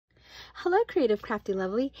Hello Creative Crafty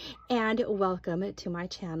Lovely, and welcome to my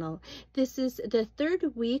channel. This is the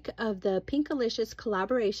third week of the Pinkalicious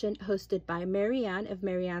collaboration hosted by Mariann of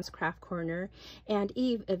Mariann's Craft Corner and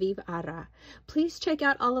Eve of Eve Ara. Please check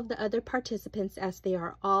out all of the other participants as they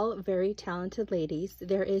are all very talented ladies.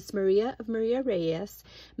 There is Maria of Maria Reyes,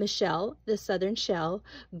 Michelle, the Southern Shell,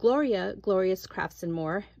 Gloria, Glorious Crafts and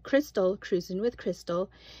More, Crystal, Cruzzin with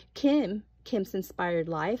Crystal, Kim's Inspired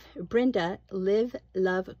Life, Brenda,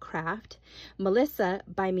 Live.lovecraft, Melissa,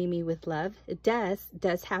 Bymimiwithlove,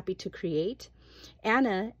 Des Happy to Create,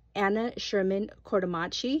 Anna, Sherman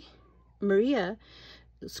Courtemanche, Maria,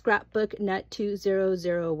 Scrapbook Nut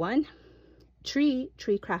 2001,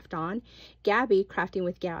 treecrafton, Gaby, Crafting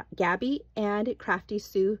with Gaby, and Crafty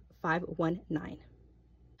Sue 519.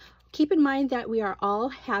 Keep in mind that we are all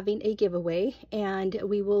having a giveaway, and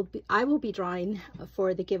I will be drawing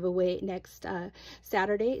for the giveaway next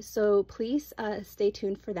Saturday, so please stay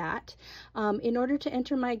tuned for that. In order to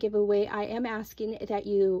enter my giveaway, I am asking that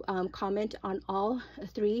you comment on all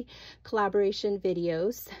 3 collaboration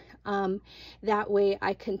videos. That way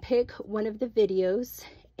I can pick one of the videos,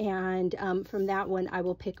 and from that one I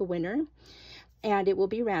will pick a winner, and it will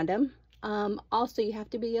be random. Also, you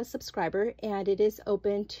have to be a subscriber, and it is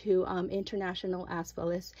open to international as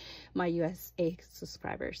well as my USA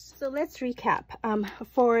subscribers. So let's recap.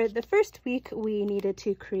 For the first week, we needed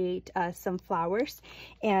to create some flowers,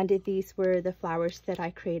 and these were the flowers that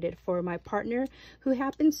I created for my partner, who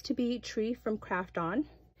happens to be Tree from Crafton.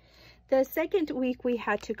 The second week, we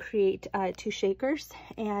had to create 2 shakers,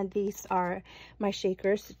 and these are my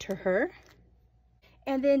shakers to her.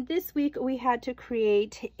 And then this week we had to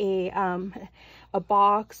create a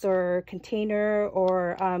box or container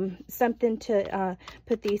or something to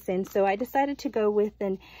put these in. So I decided to go with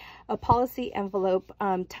a policy envelope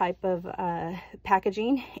type of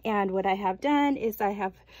packaging. And what I have done is I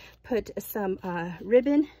have put some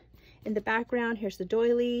ribbon in the background. Here's the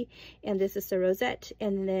doily, and this is the rosette,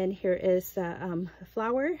 and then here is the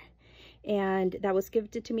flower. And that was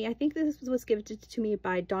gifted to me. I think this was gifted to me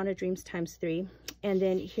by Donna Dreams ×3. And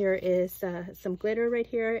then here is some glitter right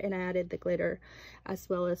here, and I added the glitter as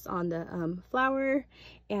well as on the flower.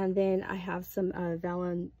 And then I have some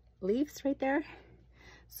vellum leaves right there.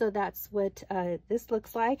 So that's what this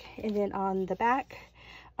looks like. And then on the back,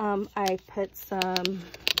 I put some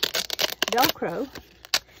Velcro.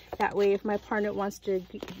 That way, if my partner wants to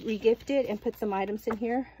re-gift it and put some items in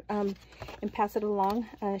here and pass it along,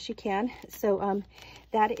 she can. So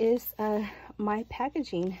that is my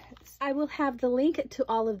packaging. I will have the link to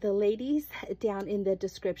all of the ladies down in the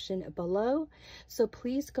description below. So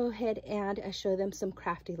please go ahead and show them some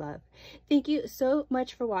crafty love. Thank you so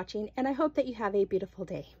much for watching, and I hope that you have a beautiful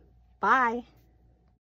day. Bye.